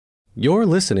You're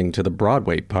listening to the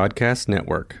Broadway Podcast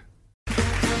Network.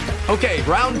 Okay,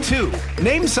 round two.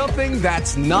 Name something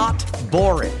that's not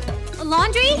boring. A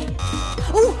laundry?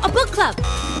 Ooh, a book club.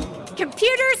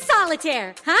 Computer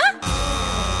solitaire, huh?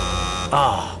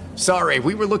 Ah, sorry,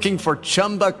 we were looking for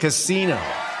Chumba Casino.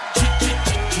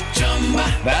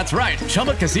 That's right,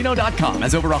 ChumbaCasino.com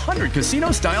has over 100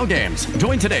 casino-style games.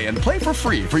 Join today and play for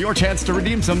free for your chance to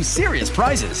redeem some serious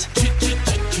prizes.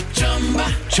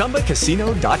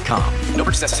 ChumbaCasino.com. No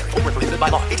purchase necessary. Void where prohibited by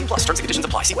law. 18+ terms and conditions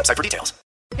apply. See website for details.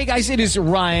 Hey guys, it is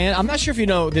Ryan. I'm not sure if you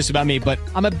know this about me, but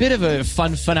I'm a bit of a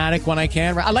fun fanatic when I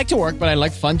can. I like to work, but I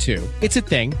like fun too. It's a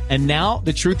thing. And now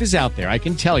the truth is out there. I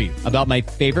can tell you about my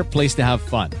favorite place to have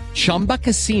fun. Chumba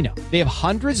Casino. They have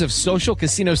hundreds of social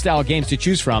casino style games to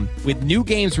choose from with new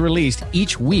games released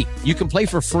each week. You can play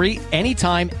for free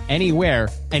anytime, anywhere.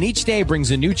 And each day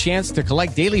brings a new chance to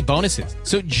collect daily bonuses.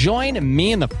 So join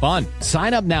me in the fun.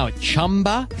 Sign up now at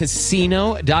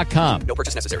ChumbaCasino.com. No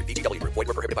purchase necessary. VGW Group. Void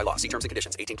where prohibited by law. See terms and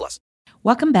conditions. 18+.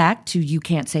 Welcome back to You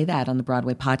Can't Say That on the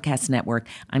Broadway Podcast Network.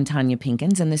 I'm Tanya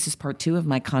Pinkins, and this is part 2 of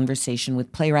my conversation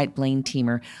with playwright Blaine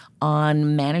Teamer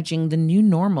on managing the new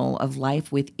normal of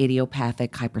life with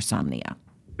idiopathic hypersomnia.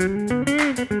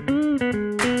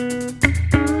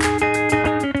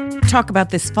 Talk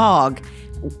about this fog.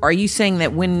 Are you saying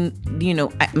that when,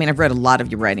 I've read a lot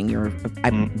of your writing. You're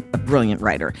a brilliant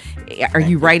writer. Are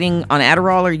you writing on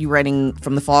Adderall, or are you writing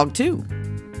from the fog too?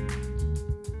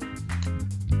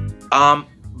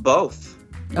 Both.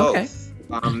 Okay.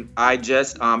 I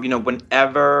just,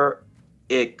 whenever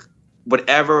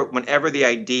the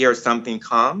idea or something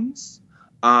comes,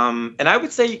 and I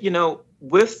would say,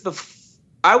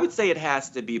 I would say it has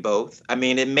to be both. I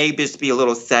mean, it may just be a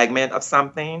little segment of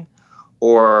something,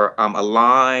 or a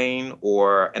line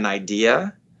or an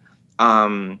idea.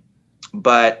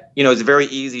 But, it's very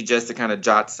easy just to kind of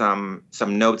jot some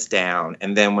notes down.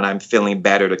 And then when I'm feeling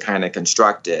better, to kind of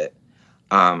construct it,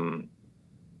 to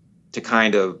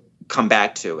kind of come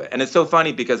back to it. And it's so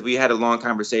funny because we had a long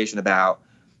conversation about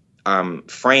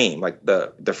frame, like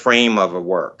the frame of a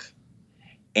work.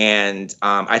 And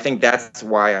I think that's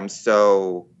why I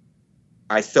so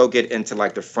get into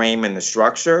like the frame and the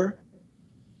structure,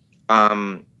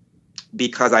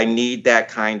 because I need that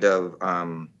kind of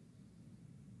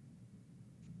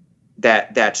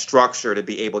that structure to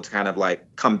be able to kind of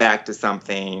like come back to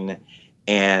something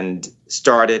and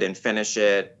start it and finish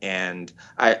it. And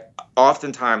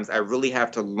oftentimes I really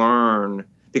have to learn,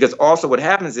 because also what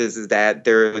happens is that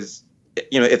there's,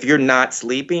 if you're not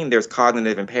sleeping, there's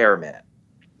cognitive impairment.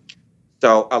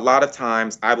 So a lot of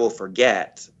times I will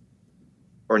forget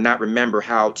or not remember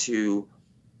how to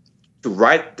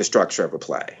write the structure of a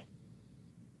play.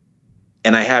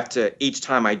 And I have to, each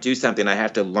time I do something, I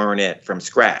have to learn it from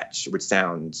scratch, which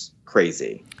sounds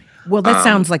crazy. Well, that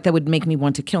sounds like that would make me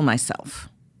want to kill myself.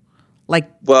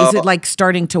 Is it like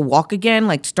starting to walk again?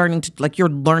 Like you're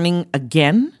learning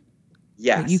again?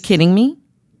 Yes. Are you kidding me?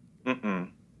 Mm-mm.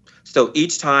 So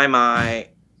each time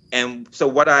so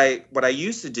what I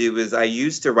used to do is I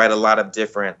used to write a lot of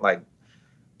different, I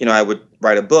would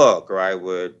write a book, or I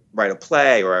would write a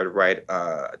play, or I would write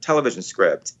a television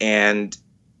script. And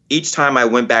each time I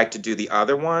went back to do the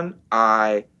other one,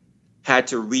 I had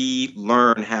to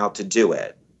relearn how to do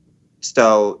it.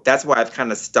 So that's why I've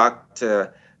kind of stuck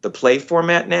to the play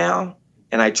format now.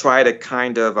 And I try to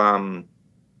kind of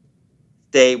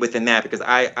stay within that, because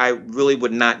I really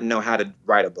would not know how to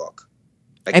write a book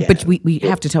again. But we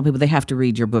have to tell people they have to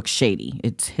read your book, Shady.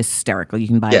 It's hysterical. You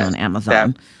can buy it on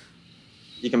Amazon.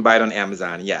 You can buy it on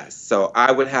Amazon, yes. So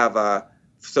I would have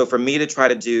so for me to try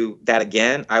to do that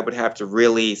again, I would have to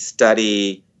really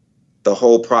study the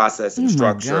whole process and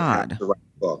structure of how to write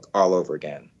a book all over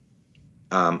again.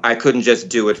 I couldn't just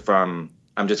do it from,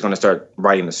 I'm just going to start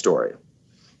writing the story.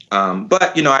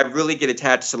 But, I really get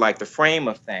attached to like the frame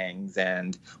of things.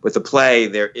 And with the play,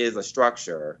 there is a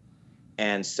structure.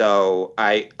 And so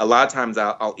a lot of times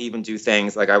I'll even do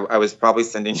things like I was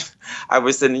sending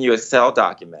you Excel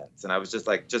documents, and I was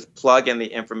just plug in the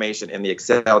information in the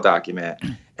Excel document,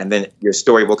 and then your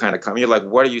story will kind of come. You're like,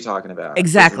 what are you talking about?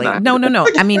 Exactly. No.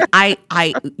 I mean, I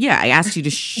asked you to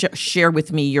share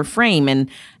with me your frame, and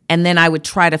then I would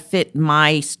try to fit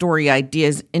my story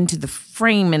ideas into the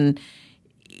frame, and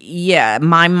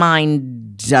my mind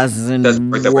doesn't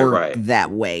work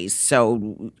that way.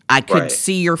 So I could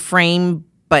see your frame,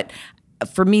 but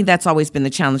for me, that's always been the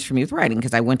challenge for me with writing,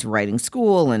 because I went to writing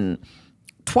school and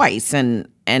twice, and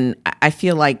I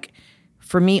feel like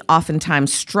for me,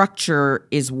 oftentimes structure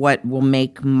is what will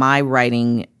make my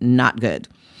writing not good,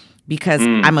 because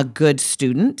I'm a good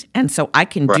student, and so I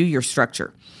can do your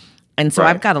structure. And so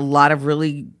I've got a lot of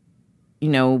really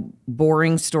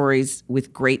boring stories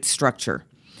with great structure.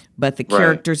 But the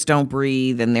characters don't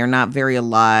breathe, and they're not very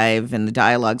alive, and the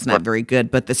dialogue's not very good.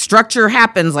 But the structure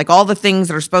happens, like all the things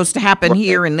that are supposed to happen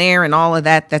here and there, and all of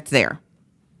that's there.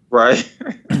 Right.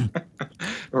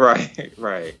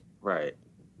 right.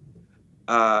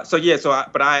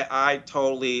 I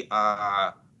totally.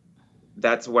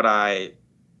 That's what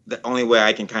the only way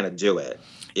I can kind of do it.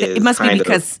 It must be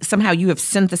because somehow you have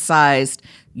synthesized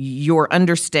your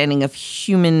understanding of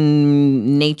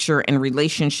human nature and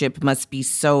relationship must be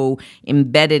so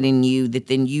embedded in you that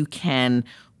then you can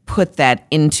put that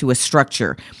into a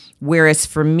structure. Whereas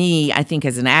for me, I think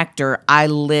as an actor, I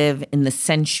live in the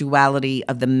sensuality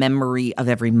of the memory of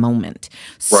every moment.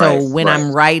 So when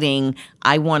I'm writing,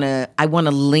 I want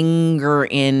to linger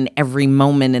in every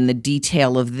moment and the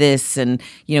detail of this. And,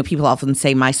 people often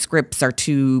say my scripts are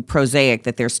too prosaic,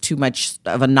 that there's too much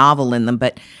of a novel in them.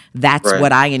 But that's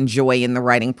what I enjoy in the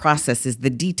writing process is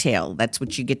the detail. That's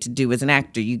what you get to do as an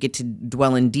actor. You get to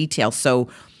dwell in detail. So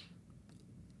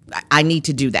I need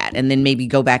to do that and then maybe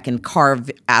go back and carve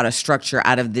out a structure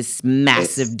out of this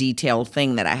massive detailed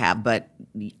thing that I have. But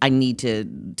I need to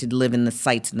live in the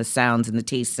sights and the sounds and the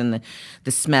tastes and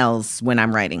the smells when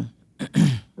I'm writing.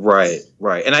 Right.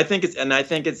 And I think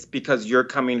it's because you're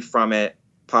coming from it,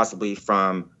 possibly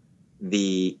from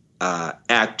the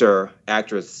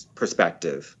actress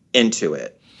perspective into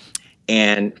it.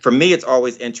 And for me, it's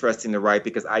always interesting to write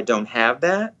because I don't have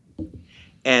that.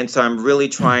 And so I'm really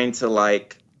trying to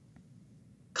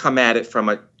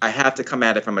I have to come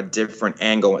at it from a different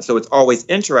angle. So it's always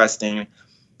interesting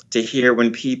to hear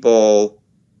when people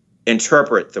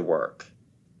interpret the work.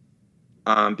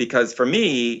 Because for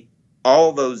me,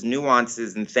 all those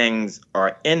nuances and things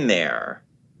are in there.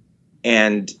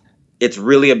 And it's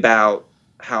really about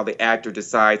how the actor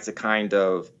decides to kind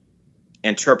of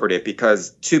interpret it.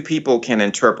 Because two people can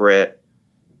interpret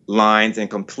lines in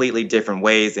completely different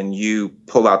ways, and you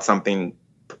pull out something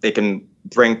they can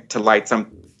bring to light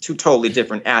two totally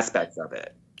different aspects of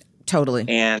it. Totally.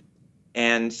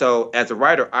 And so as a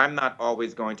writer, I'm not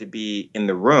always going to be in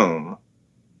the room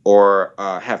or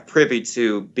have privy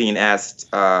to being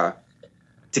asked to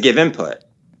give input.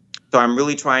 So I'm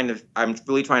really trying to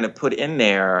put in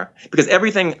there, because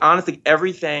everything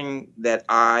that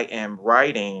I am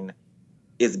writing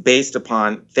is based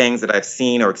upon things that I've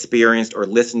seen or experienced or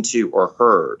listened to or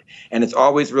heard. And it's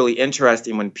always really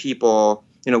interesting when people,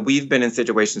 we've been in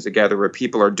situations together where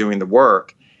people are doing the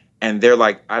work and they're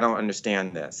like, I don't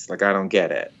understand this. I don't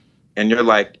get it. And you're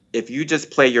like, if you just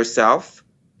play yourself,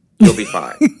 you'll be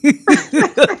fine. This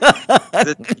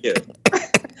is you.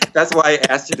 That's why I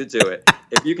asked you to do it.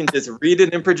 If you can just read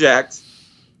it and project,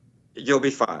 you'll be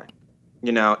fine.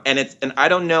 And I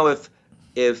don't know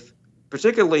if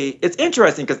particularly, it's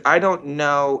interesting because I don't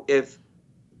know if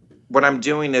what I'm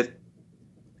doing, if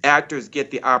actors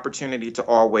get the opportunity to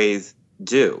always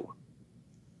do.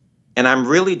 And I'm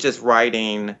really just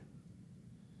writing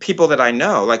people that I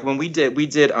know. Like when we did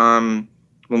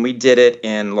it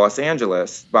in Los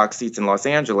Angeles, box seats in Los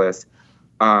Angeles,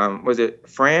 was it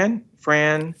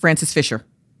Frances Fisher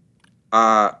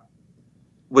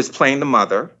was playing the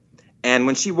mother, and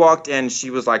when she walked in, she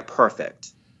was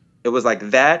perfect. It was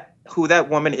who that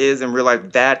woman is in real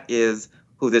life, that is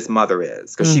who this mother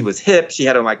is, because she was hip. She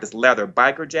had on this leather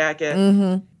biker jacket.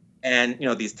 Mm-hmm. And,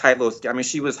 these tight little,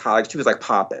 she was hot. She was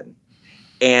popping.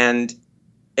 And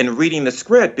in reading the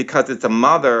script, because it's a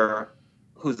mother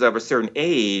who's of a certain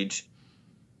age,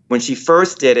 when she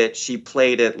first did it, she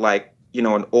played it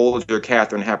an older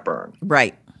Katharine Hepburn.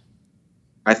 Right.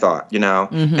 I thought,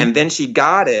 Mm-hmm. And then she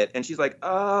got it and she's like,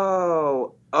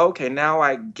 oh, okay, now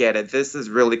I get it. This is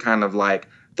really kind of like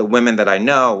the women that I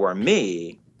know or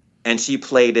me. And she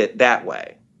played it that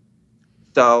way.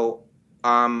 So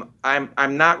I'm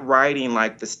not writing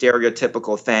the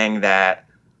stereotypical thing that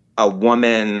a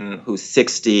woman who's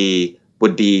 60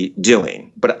 would be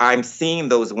doing, but I'm seeing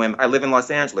those women. I live in Los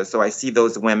Angeles, so I see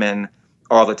those women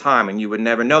all the time, and you would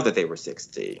never know that they were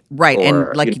 60. Right, and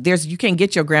you can't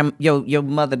get your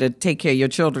mother to take care of your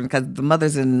children, because the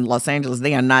mothers in Los Angeles,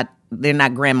 they're not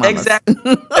grandmamas. Exactly,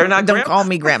 they're not. Don't call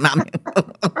me grandma.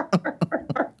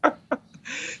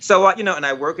 So, and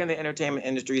I work in the entertainment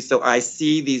industry, so I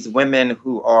see these women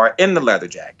who are in the leather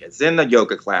jackets, in the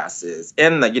yoga classes,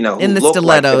 in the, in the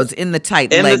stilettos, in the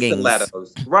tight leggings. In the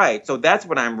stilettos, right. So that's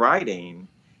what I'm writing.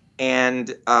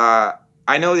 And I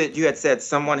know that you had said,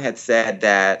 someone had said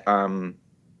that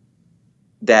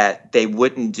that they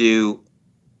wouldn't do,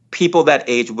 people that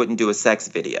age wouldn't do a sex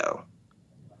video.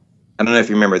 I don't know if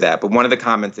you remember that, but one of the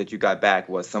comments that you got back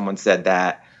was someone said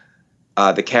that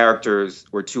the characters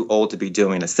were too old to be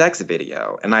doing a sex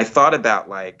video. And I thought about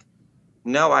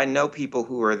No, I know people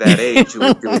who are that age who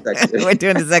are doing sex video. We're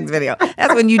doing the sex video.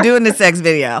 That's when you're doing the sex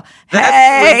video.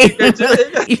 Hey,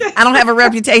 I don't have a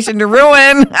reputation to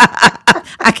ruin.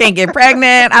 I can't get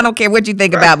pregnant. I don't care what you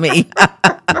think about me.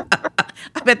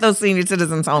 I bet those senior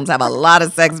citizens' homes have a lot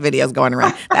of sex videos going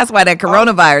around. That's why that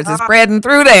coronavirus is spreading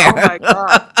through there. Oh, my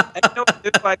God. And,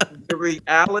 it's like the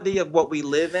reality of what we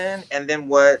live in, and then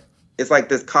what it's like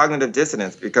this cognitive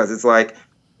dissonance, because it's like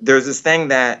there's this thing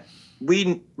that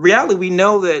we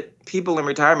know that people in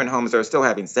retirement homes are still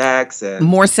having sex, and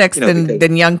more sex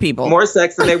than young people. More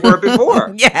sex than they were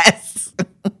before. Yes.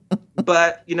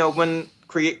 But, when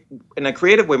in a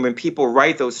creative way, when people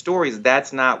write those stories,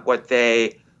 that's not what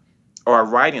they are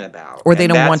writing about. Or they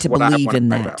don't want to believe in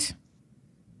that. About.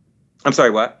 I'm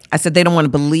sorry, what? I said they don't want to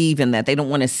believe in that. They don't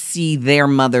want to see their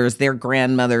mothers, their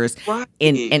grandmothers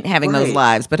in having those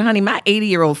lives. But honey, my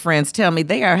 80-year-old friends tell me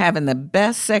they are having the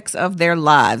best sex of their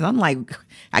lives. I'm like,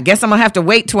 I guess I'm going to have to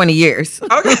wait 20 years.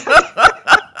 Okay.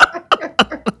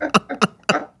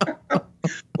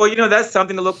 Well, that's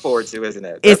something to look forward to, isn't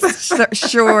it? It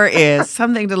sure is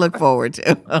something to look forward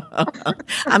to.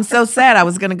 I'm so sad. I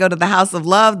was going to go to the House of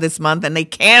Love this month and they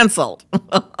canceled.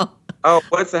 Oh,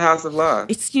 what's the House of Love?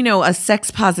 It's, a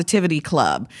sex positivity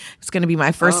club. It's going to be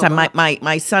my first time.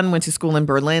 My son went to school in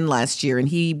Berlin last year, and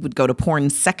he would go to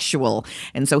Porn Sexual.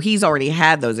 And so he's already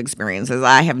had those experiences.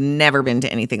 I have never been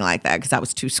to anything like that because I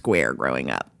was too square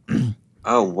growing up.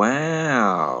 Oh,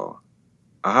 wow.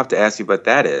 I'll have to ask you what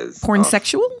that is. Porn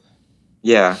Sexual?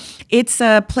 Yeah. It's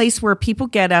a place where people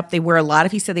get up. They wear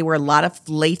he said they wear a lot of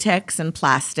latex and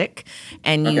plastic,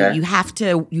 and you have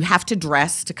to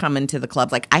dress to come into the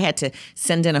club. Like I had to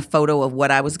send in a photo of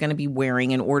what I was going to be wearing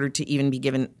in order to even be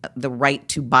given the right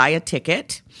to buy a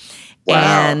ticket.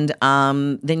 Wow.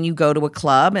 And then you go to a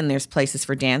club, and there's places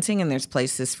for dancing, and there's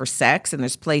places for sex, and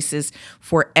there's places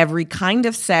for every kind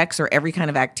of sex or every kind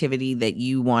of activity that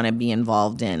you want to be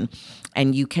involved in.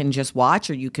 And you can just watch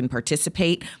or you can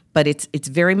participate, but it's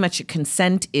very much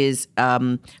consent is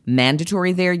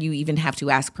mandatory there. You even have to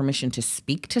ask permission to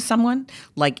speak to someone.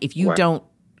 Like if you don't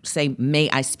say, "May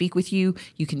I speak with you?"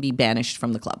 you can be banished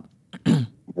from the club.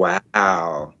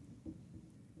 Wow.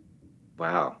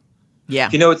 Yeah.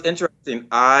 It's interesting.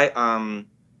 When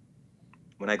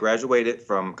I graduated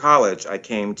from college, I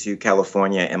came to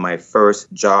California, and my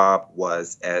first job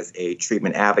was as a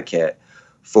treatment advocate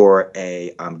for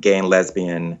a gay and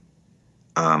lesbian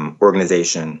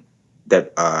organization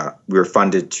that we were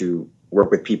funded to work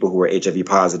with people who were HIV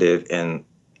positive in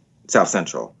South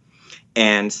Central.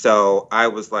 And so I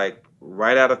was like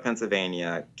right out of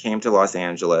Pennsylvania, came to Los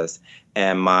Angeles,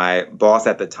 and my boss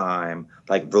at the time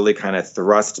like really kind of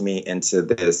thrust me into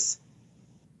this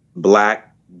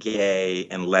Black, gay,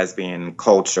 and lesbian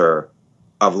culture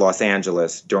of Los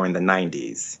Angeles during the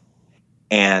 90s.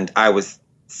 And I was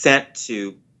sent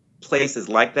to places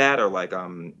like that, or like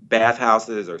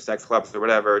bathhouses or sex clubs or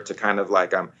whatever, to kind of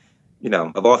like of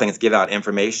all things, give out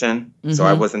information. Mm-hmm. So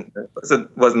it wasn't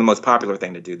the most popular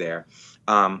thing to do there,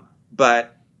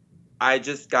 but I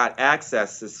just got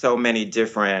access to so many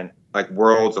different like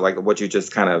worlds, or like what you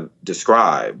just kind of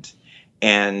described,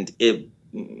 and it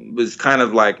was kind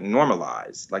of like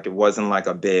normalized. Like it wasn't like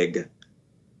a big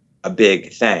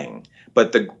thing.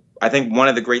 But I think one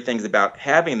of the great things about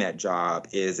having that job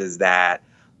is that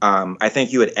I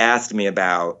think you had asked me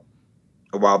about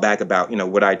a while back about,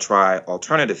 would I try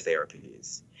alternative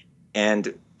therapies?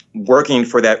 And working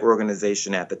for that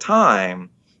organization at the time,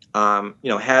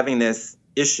 having this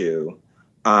issue,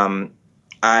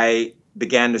 I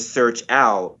began to search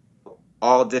out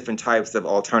all different types of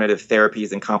alternative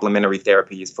therapies and complementary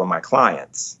therapies for my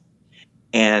clients.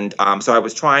 And so I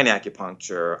was trying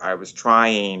acupuncture, I was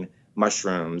trying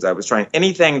mushrooms, I was trying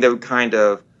anything that would kind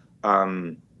of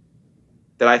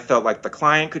that I felt like the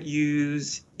client could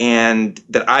use and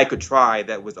that I could try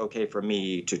that was okay for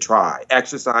me to try.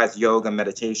 Exercise, yoga,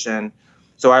 meditation.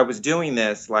 So I was doing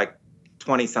this like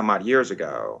 20 some odd years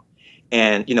ago.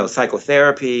 And,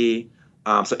 psychotherapy.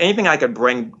 So anything I could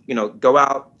bring, go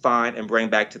out, find, and bring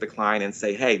back to the client and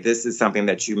say, hey, this is something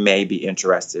that you may be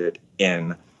interested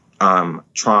in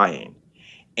trying.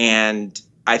 And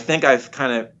I think I've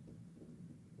kind of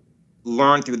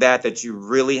learned through that you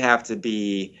really have to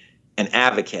be an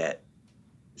advocate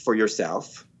for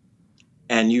yourself,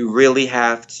 and you really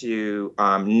have to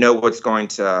know what's going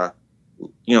to,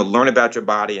 learn about your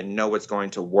body and know what's going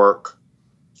to work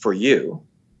for you,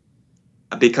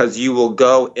 because you will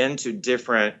go into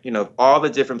different, all the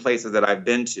different places that I've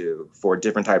been to for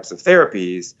different types of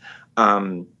therapies.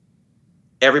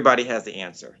 Everybody has the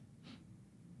answer.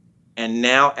 And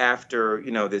now after,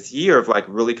 this year of like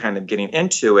really kind of getting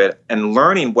into it and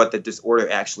learning what the disorder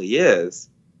actually is,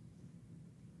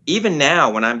 even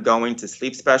now when I'm going to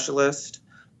sleep specialists,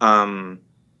 they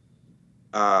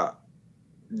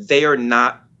are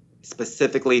not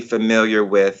specifically familiar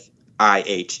with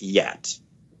IH yet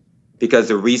because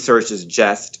the research is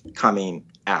just coming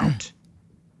out.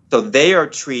 So they are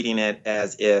treating it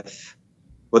as if,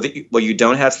 you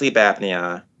don't have sleep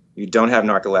apnea, you don't have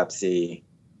narcolepsy,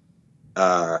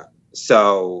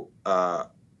 so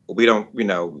we don't,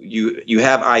 you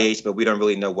have IH, but we don't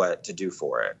really know what to do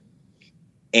for it.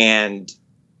 And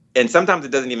sometimes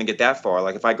it doesn't even get that far.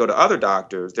 Like if I go to other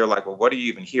doctors, they're like, well, what are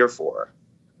you even here for?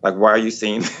 Like, why are you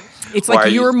seeing? It's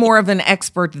like you're more of an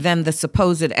expert than the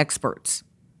supposed experts.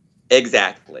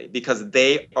 Exactly, because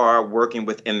they are working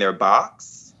within their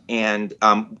box. And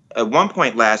at one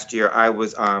point last year, I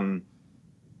was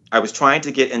trying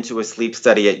to get into a sleep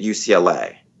study at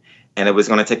UCLA. And it was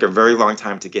going to take a very long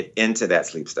time to get into that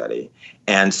sleep study.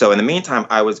 And so in the meantime,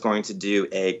 I was going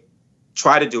to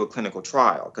try to do a clinical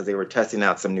trial because they were testing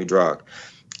out some new drug.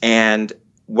 And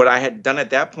what I had done at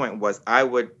that point was I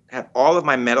would have all of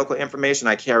my medical information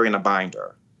I carry in a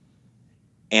binder.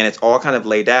 And it's all kind of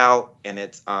laid out, and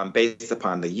it's based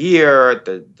upon the year,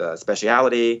 the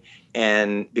specialty.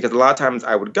 And because a lot of times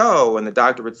I would go and the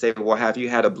doctor would say, well, have you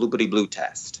had a bloopity blue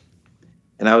test?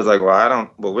 And I was like,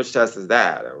 well, which test is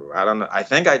that? I don't know. I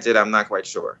think I did. I'm not quite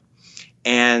sure.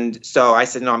 And so I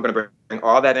said, no, I'm going to bring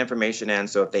all that information in.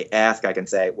 So if they ask, I can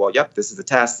say, well, yep, this is the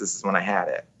test. This is when I had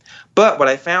it. But what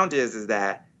I found is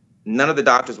that none of the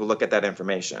doctors will look at that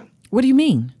information. What do you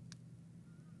mean?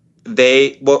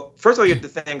 First of all, you have to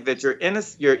think that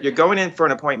you're going in for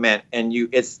an appointment and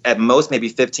it's at most maybe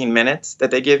 15 minutes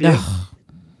that they give you.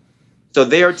 So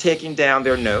they are taking down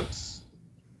their notes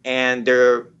and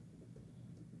they're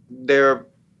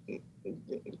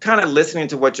kind of listening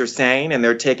to what you're saying and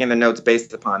they're taking the notes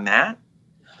based upon that.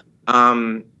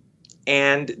 And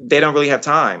they don't really have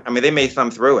time. I mean, they may thumb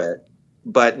through it,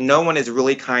 but no one is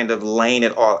really kind of laying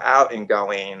it all out and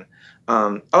going,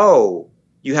 oh,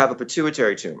 you have a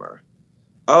pituitary tumor.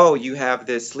 Oh, you have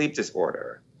this sleep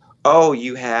disorder. Oh,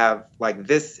 you have like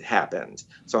this happened.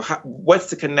 So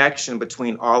what's the connection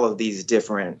between all of these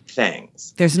different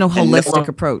things? There's no holistic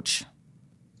approach.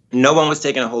 No one was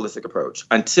taking a holistic approach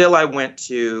until I went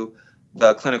to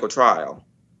the clinical trial.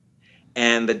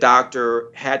 And the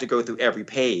doctor had to go through every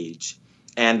page.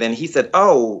 And then he said,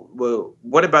 oh, well,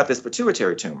 what about this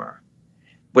pituitary tumor?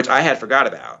 Which I had forgot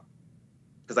about.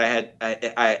 Because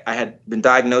I had been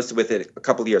diagnosed with it a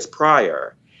couple of years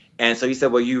prior. And so he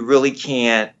said, well, you really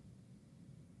can't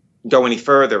go any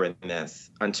further in this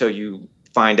until you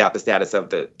find out the status of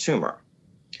the tumor.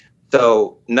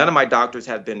 So none of my doctors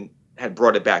had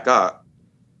brought it back up.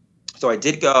 So I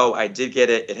did go, I did get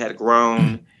it. It had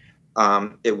grown.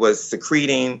 It was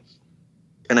secreting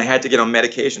and I had to get on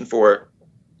medication for it.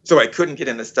 So I couldn't get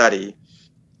in the study.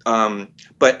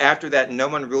 But after that, no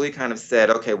one really kind of said,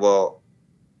 okay, well,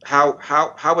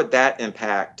 how would that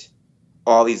impact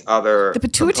all these other? The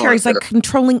pituitary is like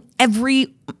controlling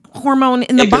every hormone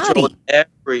in the body.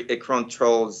 It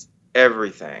controls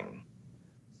everything.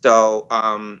 So,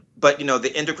 but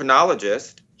the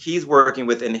endocrinologist, he's working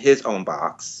within his own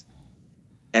box,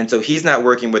 and so he's not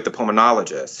working with the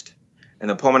pulmonologist, and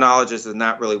the pulmonologist is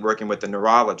not really working with the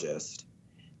neurologist,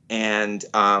 and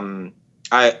it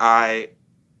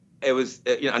was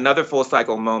another full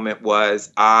cycle moment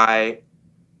was I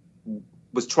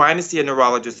was trying to see a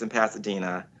neurologist in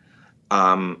Pasadena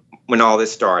when all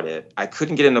this started. I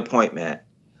couldn't get an appointment.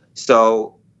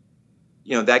 So,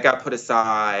 that got put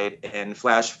aside and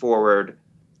flash forward,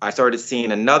 I started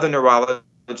seeing another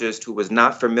neurologist who was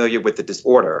not familiar with the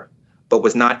disorder, but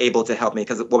was not able to help me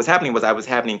because what was happening was I was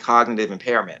having cognitive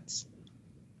impairments.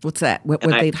 What's that?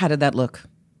 How did that look?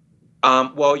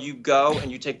 Well, you go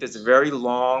and you take this very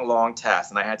long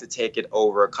test, and I had to take it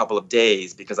over a couple of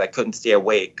days because I couldn't stay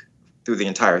awake through the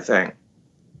entire thing.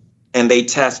 And they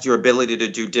test your ability to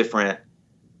do different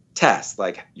tests,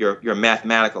 like your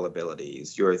mathematical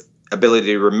abilities, your ability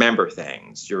to remember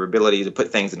things, your ability to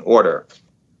put things in order.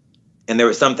 And there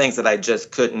were some things that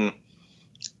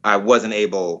I wasn't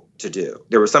able to do.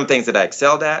 There were some things that I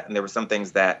excelled at, and there were some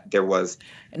things that there was.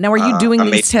 Now, are you doing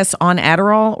these tests on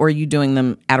Adderall, or are you doing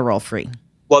them Adderall free?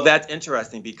 Well, that's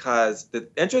interesting because the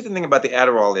interesting thing about the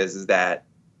Adderall is that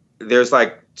there's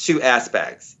like two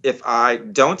aspects. If I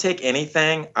don't take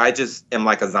anything, I just am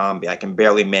like a zombie. I can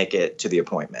barely make it to the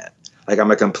appointment. Like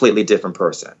I'm a completely different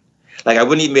person. Like I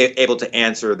wouldn't even be able to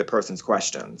answer the person's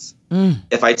questions.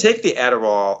 If I take the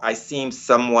Adderall, I seem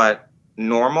somewhat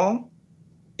normal.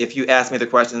 If you ask me the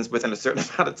questions within a certain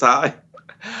amount of time.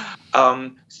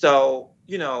 So,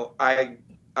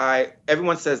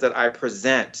 everyone says that I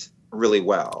present really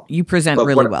well. You present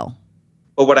really well.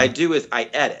 But what I do is I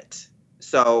edit.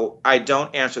 So I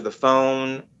don't answer the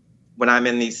phone when I'm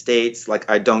in these states. Like,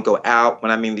 I don't go out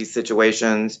when I'm in these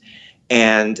situations.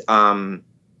 And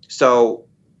so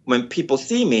when people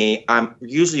see me, I'm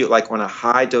usually like on a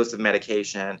high dose of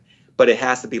medication, but it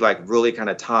has to be like really kind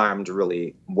of timed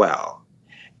really well.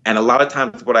 And a lot of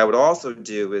times what I would also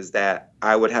do is that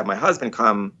I would have my husband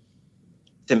come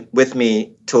with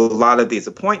me to a lot of these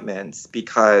appointments,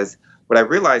 because what I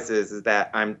realize is that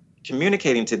I'm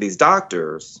communicating to these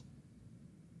doctors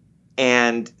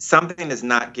and something is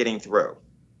not getting through.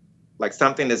 Like,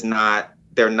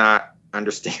 they're not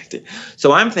understanding.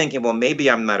 So I'm thinking, well, maybe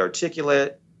I'm not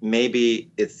articulate. Maybe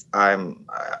I'm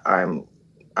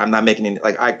not making any,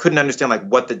 like, I couldn't understand like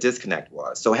what the disconnect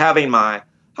was. So having my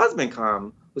husband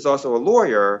come, who's also a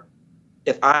lawyer,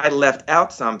 if I left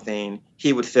out something,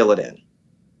 he would fill it in,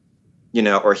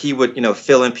 or he would,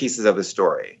 fill in pieces of the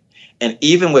story. And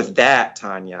even with that,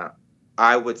 Tanya,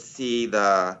 I would see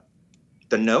the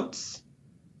notes,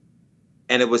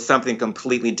 and it was something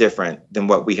completely different than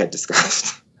what we had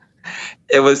discussed.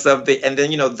 It was something, and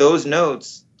then, those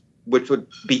notes, which would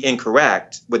be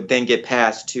incorrect, would then get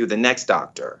passed to the next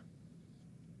doctor.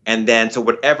 And then, so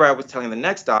whatever I was telling the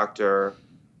next doctor,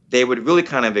 they would really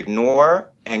kind of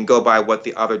ignore and go by what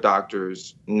the other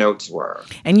doctor's notes were.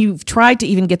 And you've tried to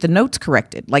even get the notes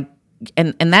corrected, like,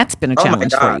 and that's been a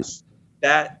challenge for you.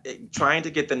 Trying to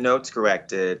get the notes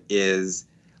corrected is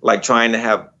like trying to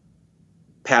have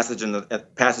passages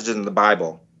in the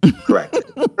Bible corrected.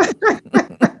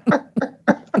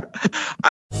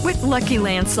 With Lucky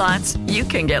Land Slots, you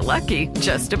can get lucky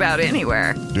just about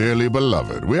anywhere. Dearly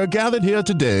beloved, we are gathered here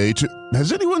today to...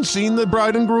 Has anyone seen the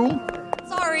bride and groom?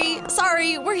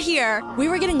 Sorry, we're here. We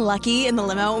were getting lucky in the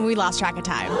limo and we lost track of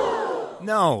time.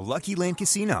 No, Lucky Land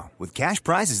Casino, with cash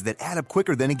prizes that add up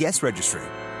quicker than a guest registry.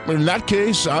 In that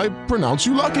case, I pronounce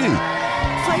you lucky.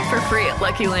 Play for free at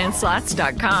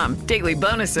LuckyLandSlots.com. Daily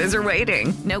bonuses are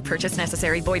waiting. No purchase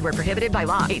necessary. Void where prohibited by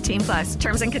law. 18+.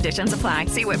 Terms and conditions apply.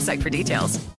 See website for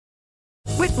details.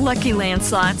 With Lucky Land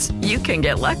Slots, you can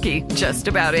get lucky just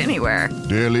about anywhere.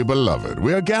 Dearly beloved,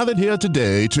 we are gathered here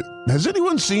today to... Has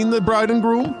anyone seen the bride and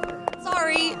groom?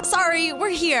 Sorry, we're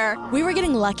here. We were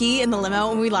getting lucky in the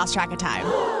limo and we lost track of time.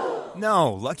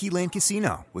 No, Lucky Land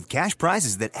Casino, with cash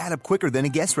prizes that add up quicker than a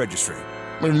guest registry.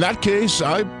 In that case,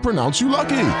 I pronounce you lucky.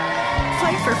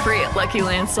 Play for free at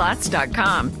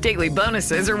LuckyLandSlots.com. Daily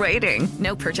bonuses are waiting.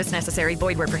 No purchase necessary.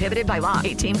 Void where prohibited by law.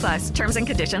 18+. Terms and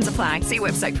conditions apply. See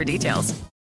website for details.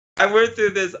 I went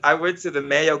to the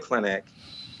Mayo Clinic,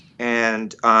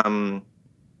 and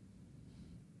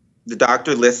the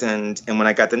doctor listened, and when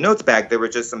I got the notes back, there were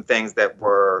just some things that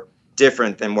were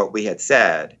different than what we had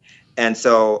said. And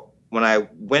so when I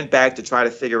went back to try to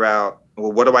figure out,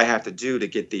 well, what do I have to do to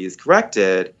get these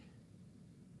corrected?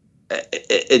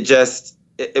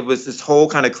 It was this whole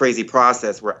kind of crazy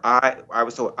process where I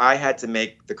was told I had to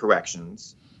make the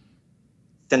corrections,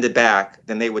 send it back,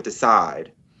 then they would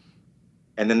decide.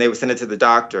 And then they would send it to the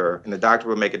doctor, and the doctor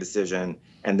would make a decision,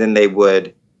 and then they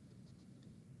would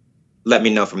let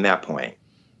me know from that point.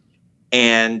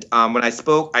 And when I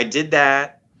spoke, I did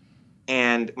that.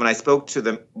 And when I spoke to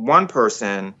the one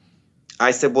person,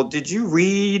 I said, well, did you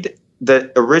read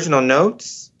the original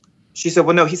notes? She said,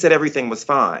 well, no, he said everything was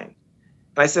fine.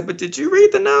 And I said, but did you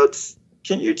read the notes?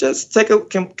 Can you just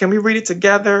can we read it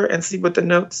together and see what the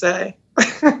notes say?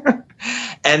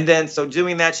 And then, so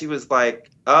doing that, she was like,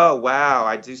 oh, wow,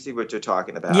 I do see what you're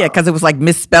talking about. Yeah, because it was like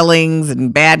misspellings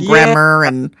and bad grammar.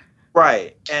 And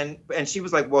right. And she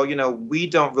was like, well, we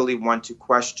don't really want to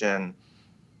question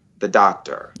the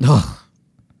doctor.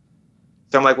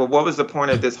 So I'm like, well, what was the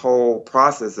point of this whole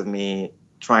process of me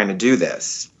trying to do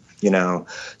this?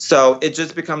 So it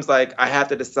just becomes like I have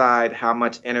to decide how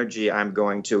much energy I'm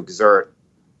going to exert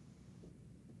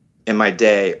in my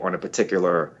day on a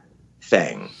particular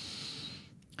thing,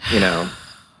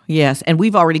 Yes, and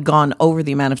we've already gone over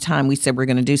the amount of time we said we're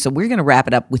going to do, so we're going to wrap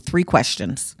it up with 3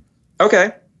 questions.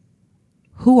 Okay.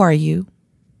 Who are you?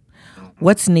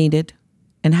 What's needed?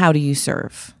 And how do you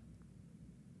serve?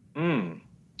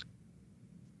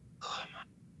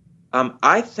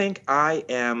 I think I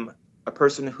am a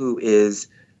person who is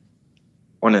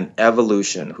on an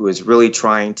evolution, who is really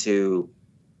trying to,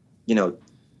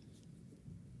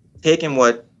 taking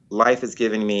what life has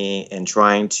given me and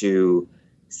trying to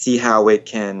see how it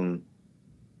can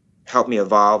help me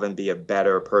evolve and be a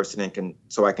better person and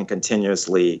so I can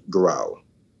continuously grow.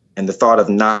 And the thought of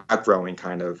not growing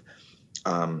kind of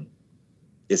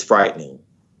is frightening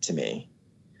to me.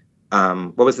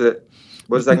 What was it?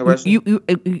 What was the second question?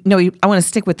 I want to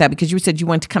stick with that because you said you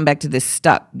want to come back to this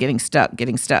getting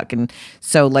stuck. And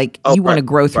so you want to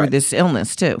grow through this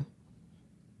illness too.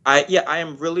 I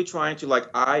am really trying to,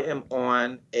 I am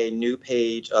on a new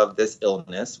page of this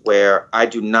illness where I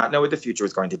do not know what the future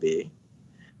is going to be.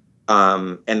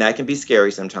 And that can be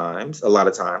scary sometimes, a lot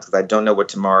of times, because I don't know what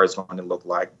tomorrow is going to look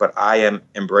like. But I am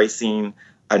embracing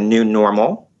a new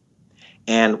normal.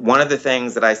 And one of the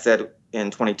things that I said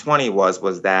in 2020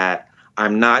 was that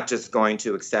I'm not just going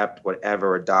to accept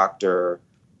whatever a doctor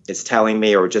is telling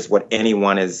me or just what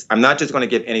anyone is. I'm not just going to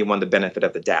give anyone the benefit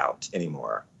of the doubt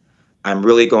anymore. I'm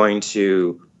really going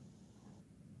to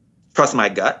trust my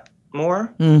gut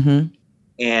more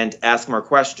and ask more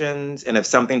questions. And if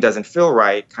something doesn't feel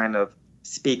right, kind of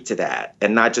speak to that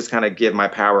and not just kind of give my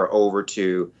power over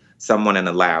to someone in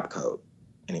a lab coat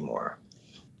anymore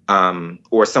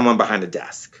or someone behind a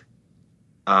desk.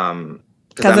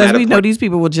 Because as we know, these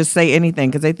people will just say anything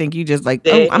because they think you just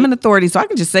I'm an authority, so I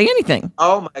can just say anything.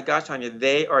 Oh my gosh, Tanya,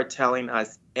 they are telling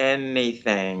us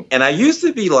anything. And I used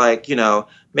to be like,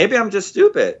 maybe I'm just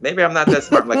stupid. Maybe I'm not that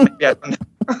smart.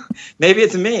 Maybe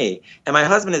it's me. And my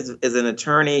husband is an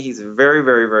attorney. He's very,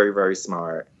 very, very, very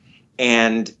smart.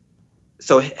 And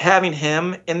so having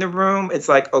him in the room, it's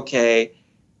like, okay,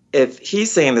 if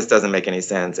he's saying this doesn't make any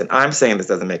sense and I'm saying this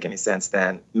doesn't make any sense,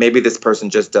 then maybe this person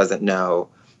just doesn't know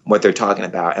what they're talking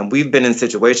about. And we've been in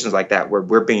situations like that where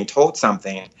we're being told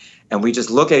something and we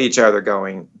just look at each other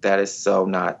going, that is so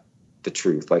not the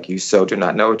truth. You so do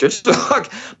not know what you're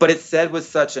talking. But it's said with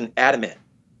such an adamant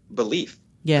belief,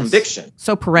 conviction.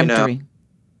 So peremptory.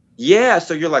 Yeah.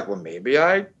 So you're like, well, maybe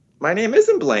my name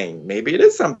isn't Blaine. Maybe it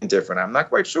is something different. I'm not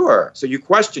quite sure. So you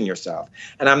question yourself.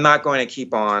 And I'm not going to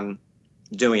keep on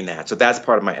doing that. So that's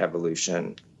part of my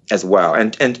evolution as well.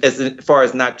 And as far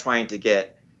as not trying to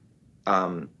get,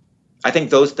 I think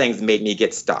those things made me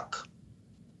get stuck,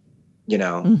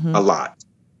 a lot.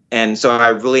 And so I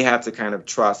really have to kind of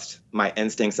trust my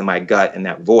instincts and my gut and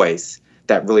that voice,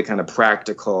 that really kind of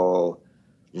practical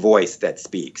voice that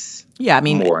speaks. Yeah, I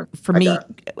mean, more for me,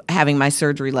 having my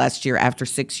surgery last year after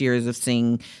 6 years of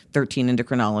seeing 13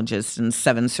 endocrinologists and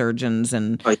 7 surgeons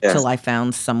until I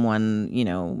found someone,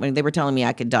 when they were telling me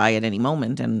I could die at any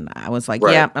moment. And I was like,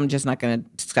 I'm just not going to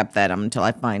accept that until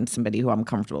I find somebody who I'm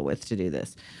comfortable with to do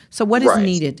this. So what is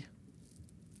needed?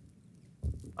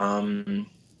 I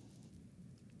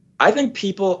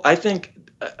think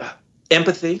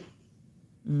empathy.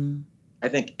 I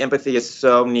think empathy is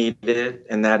so needed,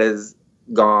 and that is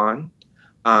gone.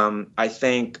 I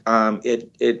think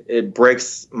it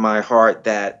breaks my heart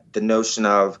that the notion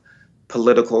of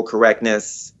political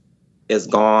correctness is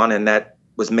gone, and that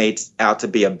was made out to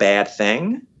be a bad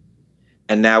thing.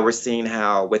 And now we're seeing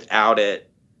how without it,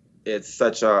 it's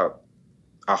such a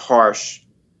harsh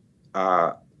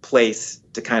place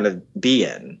to kind of be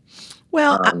in.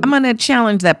 Well, I'm going to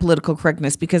challenge that political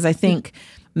correctness because I think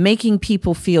making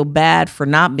people feel bad for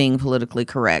not being politically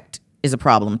correct is a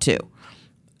problem too.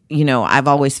 I've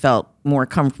always felt more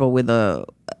comfortable with a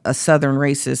Southern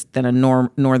racist than a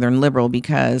Northern liberal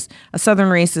because a Southern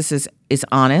racist is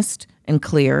honest and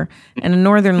clear, and a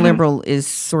Northern liberal is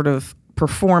sort of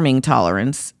performing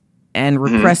tolerance and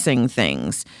repressing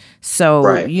things. So,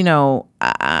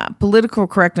 political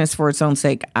correctness for its own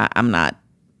sake, I'm not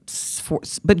for,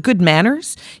 but good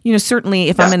manners. Certainly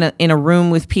if I'm in a room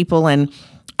with people and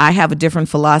I have a different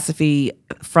philosophy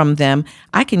from them,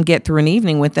 I can get through an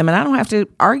evening with them and I don't have to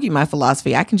argue my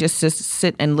philosophy. I can just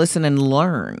sit and listen and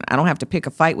learn. I don't have to pick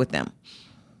a fight with them.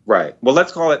 Right. Well,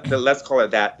 let's call it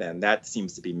that then. That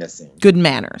seems to be missing. Good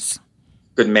manners.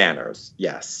 Good manners.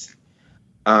 Yes.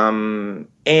 And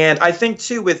I think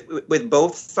too with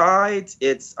both sides,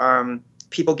 it's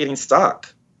people getting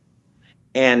stuck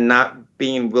and not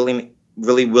being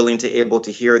really willing to able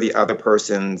to hear the other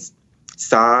person's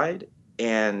side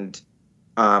and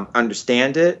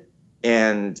understand it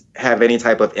and have any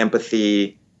type of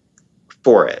empathy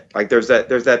for it. Like there's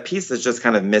that piece that's just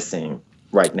kind of missing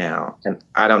right now. And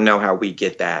I don't know how we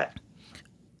get that.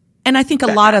 And I think a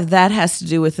lot of that has to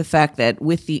do with the fact that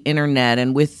with the internet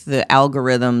and with the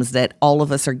algorithms that all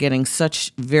of us are getting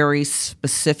such very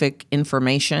specific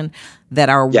information that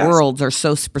our worlds are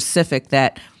so specific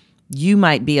that you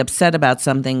might be upset about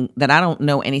something that I don't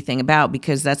know anything about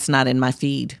because that's not in my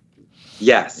feed.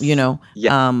 Yes.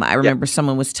 I remember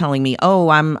someone was telling me, oh,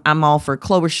 I'm all for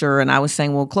Klobuchar. And I was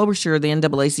saying, well, Klobuchar, the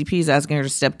NAACP is asking her to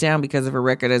step down because of her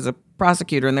record as a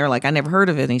prosecutor. And they're like, I never heard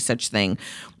of any such thing.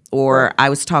 Or I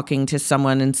was talking to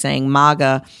someone and saying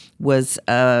MAGA was,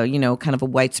 kind of a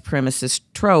white supremacist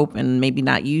trope and maybe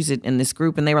not use it in this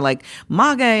group. And they were like,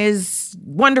 MAGA is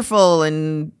wonderful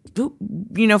and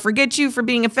forget you for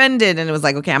being offended. And it was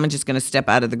like, okay, I'm just going to step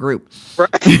out of the group. Right.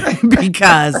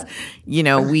 Because,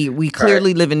 we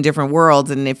clearly live in different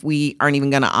worlds. And if we aren't even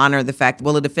going to honor the fact,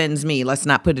 well, it offends me, let's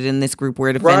not put it in this group where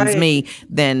it offends me,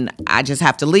 then I just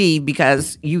have to leave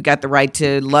because you got the right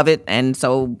to love it. And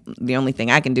so the only thing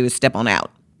I can do is step on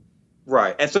out.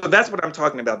 Right. And so that's what I'm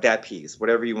talking about, that piece,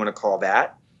 whatever you want to call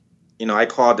that. I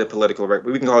called it political,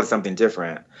 we can call it something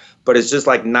different, but it's just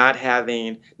like not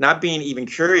being even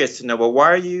curious to know, well,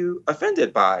 why are you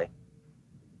offended by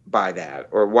that?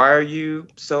 Or why are you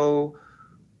so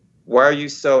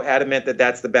adamant that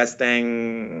that's the best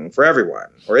thing for everyone?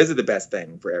 Or is it the best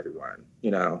thing for everyone?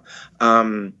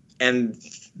 And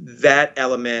that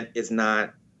element is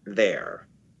not there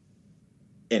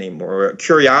anymore.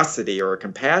 Curiosity or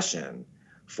compassion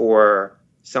for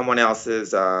someone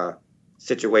else's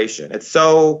situation. It's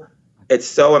so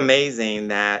amazing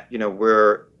that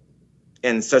we're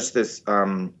in such this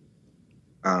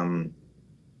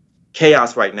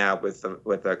chaos right now with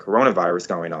the coronavirus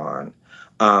going on,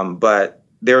 but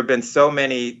there have been so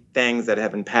many things that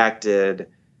have impacted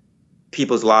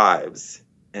people's lives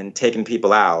and taken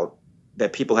people out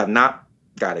that people have not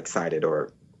got excited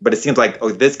but it seems like,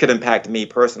 oh, this could impact me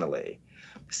personally,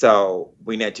 so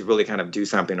we need to really kind of do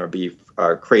something or be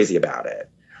crazy about it.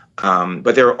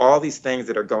 But there are all these things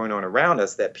that are going on around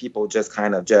us that people just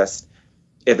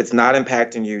if it's not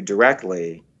impacting you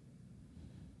directly,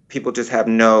 people just have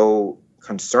no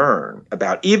concern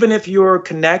about, even if you're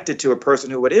connected to a person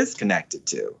who it is connected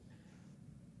to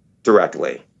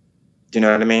directly. Do you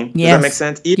know what I mean? Yes. Does that make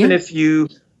sense? Even if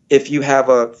you have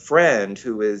a friend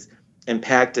who is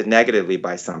impacted negatively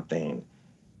by something,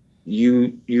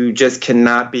 you just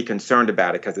cannot be concerned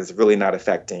about it because it's really not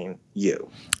affecting you.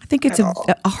 I think it's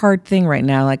a hard thing right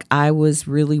now. Like, I was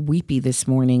really weepy this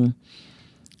morning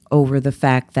over the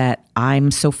fact that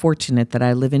I'm so fortunate that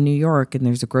I live in New York and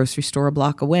there's a grocery store a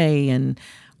block away and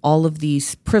all of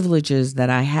these privileges that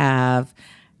I have,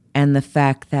 and the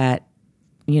fact that,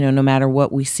 no matter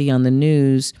what we see on the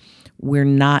news, we're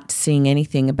not seeing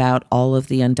anything about all of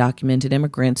the undocumented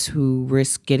immigrants who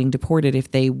risk getting deported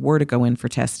if they were to go in for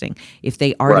testing, if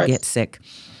they are to get sick.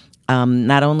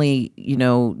 Not only,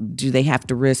 do they have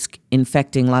to risk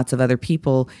infecting lots of other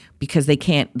people because they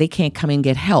can't come and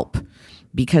get help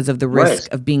because of the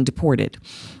risk of being deported.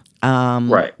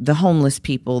 The homeless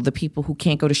people, the people who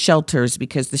can't go to shelters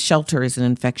because the shelter is an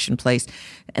infection place.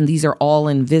 And these are all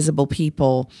invisible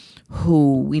people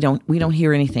who we don't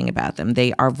hear anything about them.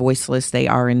 They are voiceless, they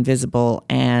are invisible.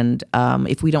 And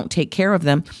if we don't take care of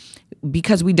them,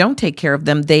 because we don't take care of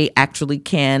them, they actually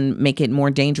can make it more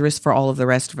dangerous for all of the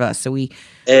rest of us. So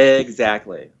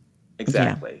Exactly.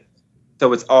 Yeah.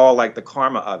 So it's all like the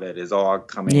karma of it is all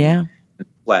coming into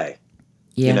play.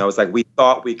 Yeah. It's like we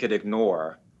thought we could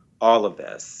ignore all of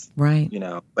this. Right.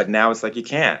 But now it's like you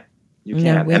can't. We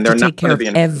have to take care of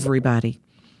everybody.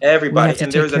 Everybody.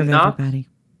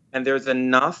 And there's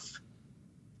enough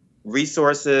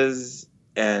resources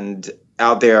and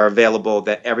out there available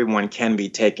that everyone can be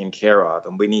taken care of.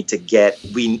 And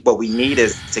what we need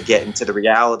is to get into the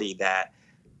reality that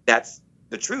that's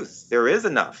the truth. There is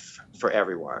enough for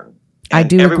everyone. I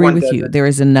do agree with you. There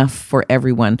is enough for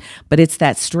everyone. But it's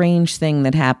that strange thing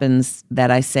that happens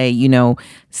that I say,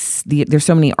 there's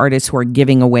so many artists who are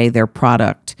giving away their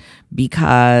product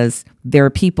because there are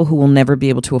people who will never be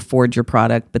able to afford your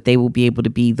product, but they will be able to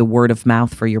be the word of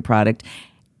mouth for your product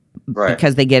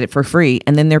because they get it for free.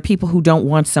 And then there are people who don't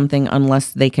want something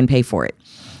unless they can pay for it.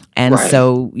 And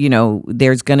so,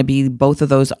 there's going to be both of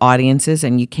those audiences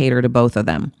and you cater to both of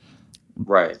them.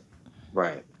 Right.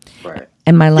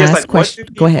 And my last question,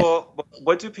 go ahead.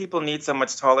 What do people need so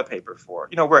much toilet paper for?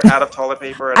 We're out of toilet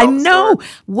paper. I know.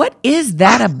 What is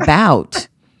that about?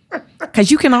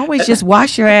 Because you can always just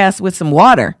wash your ass with some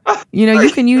water.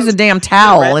 You can use a damn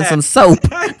towel and some soap.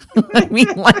 I mean,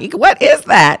 what is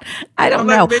that? I don't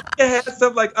know. Maybe it has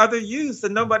some other use,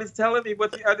 and nobody's telling me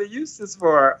what the other use is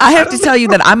for. I have to tell you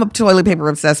that I'm a toilet paper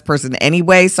obsessed person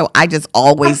anyway, so I just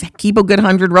always keep a good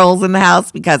 100 rolls in the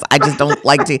house because I just don't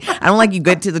like to. I don't like you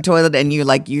get to the toilet and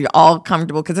you're all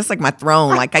comfortable because it's like my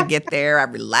throne. I get there, I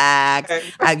relax.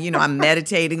 I'm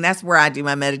meditating. That's where I do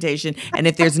my meditation. And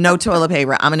if there's no toilet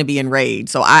paper, I'm going to be enraged.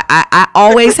 So I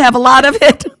always have a lot of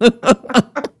it.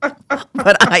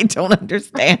 But I don't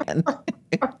understand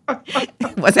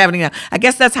what's happening now. I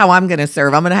guess that's how I'm going to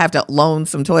serve. I'm going to have to loan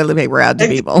some toilet paper out to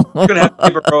people. You're going to have to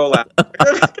paper roll out.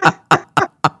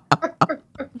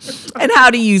 And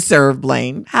how do you serve,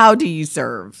 Blaine? How do you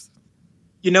serve?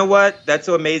 You know what? That's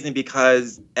so amazing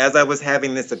because as I was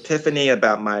having this epiphany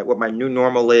about what my new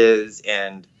normal is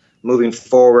and moving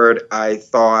forward, I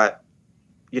thought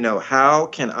how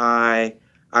can I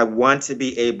want to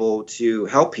be able to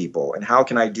help people, and how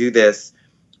can I do this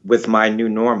with my new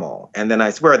normal? And then I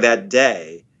swear that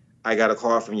day I got a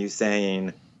call from you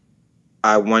saying,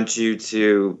 I want you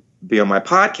to be on my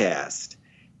podcast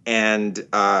and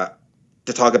to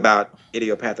talk about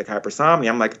idiopathic hypersomnia.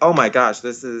 I'm like, oh my gosh,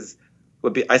 this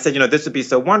would be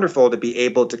so wonderful to be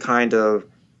able to kind of,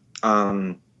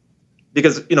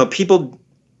 because, people,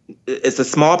 it's a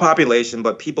small population,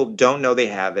 but people don't know they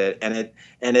have it. And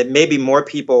it maybe more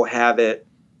people have it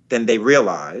than they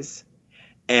realize.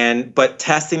 But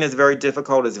testing is very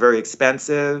difficult. It's very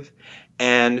expensive.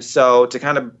 And so to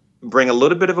kind of bring a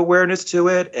little bit of awareness to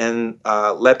it and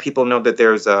let people know that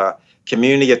there's a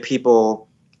community of people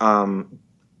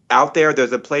out there.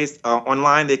 There's a place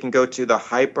online they can go to, the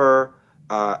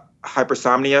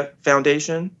Hypersomnia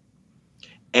Foundation.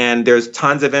 And there's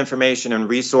tons of information and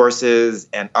resources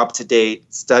and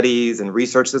up-to-date studies and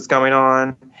research that's going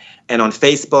on. And on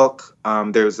Facebook,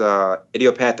 there's a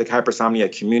idiopathic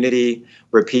hypersomnia community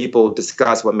where people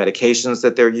discuss what medications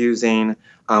that they're using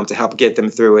to help get them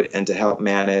through it and to help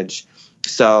manage.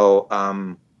 So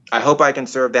I hope I can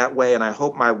serve that way. And I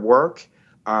hope my work,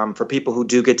 for people who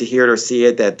do get to hear it or see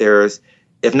it, that there's,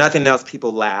 if nothing else,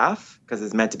 people laugh because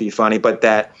it's meant to be funny, but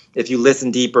that if you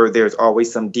listen deeper, there's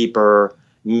always some deeper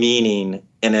meaning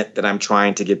in it that I'm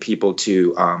trying to get people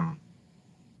to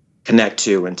connect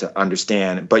to and to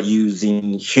understand, but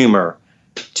using humor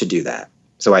to do that.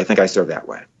 So I think I serve that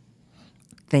way.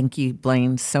 Thank you,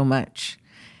 Blaine, so much.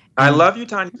 I love you,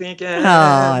 Tanya Pinkins.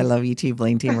 Oh, I love you too,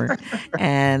 Blaine Teamer.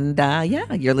 And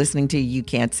you're listening to You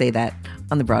Can't Say That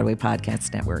on the Broadway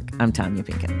Podcast Network. I'm Tanya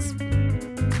Pinkins.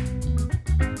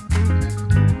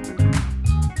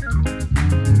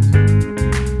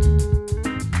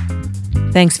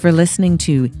 Thanks for listening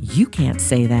to You Can't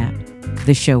Say That,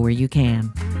 the show where you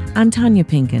can. I'm Tanya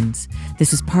Pinkins.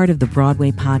 This is part of the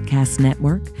Broadway Podcast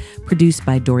Network, produced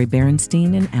by Dori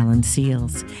Berenstein and Alan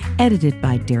Seals, edited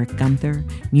by Derek Gunther,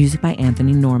 music by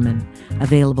Anthony Norman,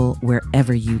 available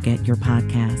wherever you get your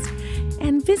podcast.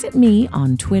 And visit me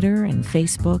on Twitter and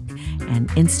Facebook and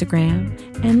Instagram,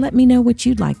 and let me know what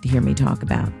you'd like to hear me talk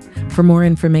about. For more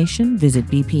information, visit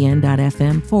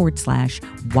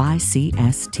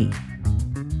bpn.fm/YCST.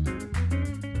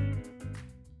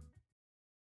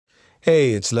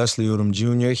 Hey, it's Leslie Odom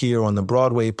Jr. here on the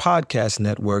Broadway Podcast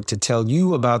Network to tell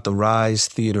you about the Rise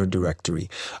Theater Directory,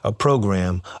 a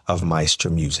program of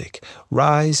Maestro Music.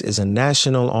 Rise is a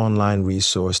national online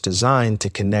resource designed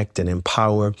to connect and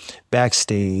empower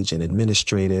backstage and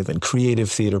administrative and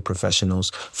creative theater professionals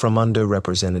from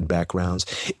underrepresented backgrounds.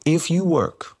 If you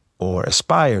work or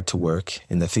aspire to work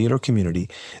in the theater community,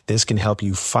 this can help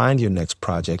you find your next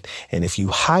project. And if you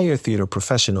hire theater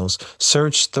professionals,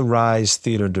 search the Rise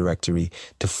Theater Directory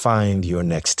to find your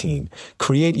next team.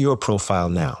 Create your profile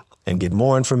now and get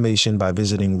more information by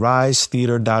visiting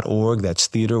risetheater.org. That's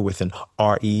theater with an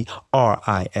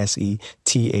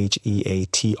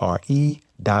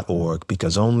RERISETHEATRE.org,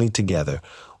 because only together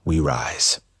we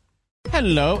rise.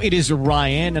 Hello, it is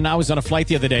Ryan, and I was on a flight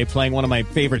the other day playing one of my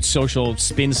favorite social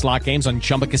spin slot games on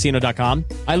ChumbaCasino.com.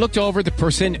 I looked over at the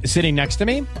person sitting next to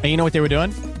me, and you know what they were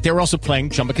doing? They were also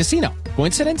playing Chumba Casino.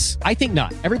 Coincidence? I think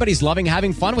not. Everybody's loving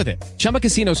having fun with it. Chumba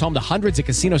Casino is home to hundreds of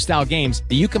casino-style games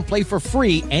that you can play for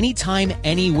free anytime,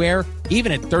 anywhere,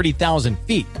 even at 30,000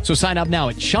 feet. So sign up now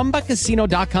at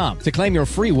ChumbaCasino.com to claim your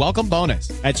free welcome bonus.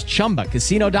 That's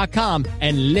ChumbaCasino.com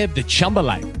and live the Chumba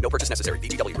life. No purchase necessary.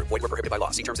 VGW. Void where prohibited by law.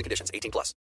 See terms and conditions. 18+.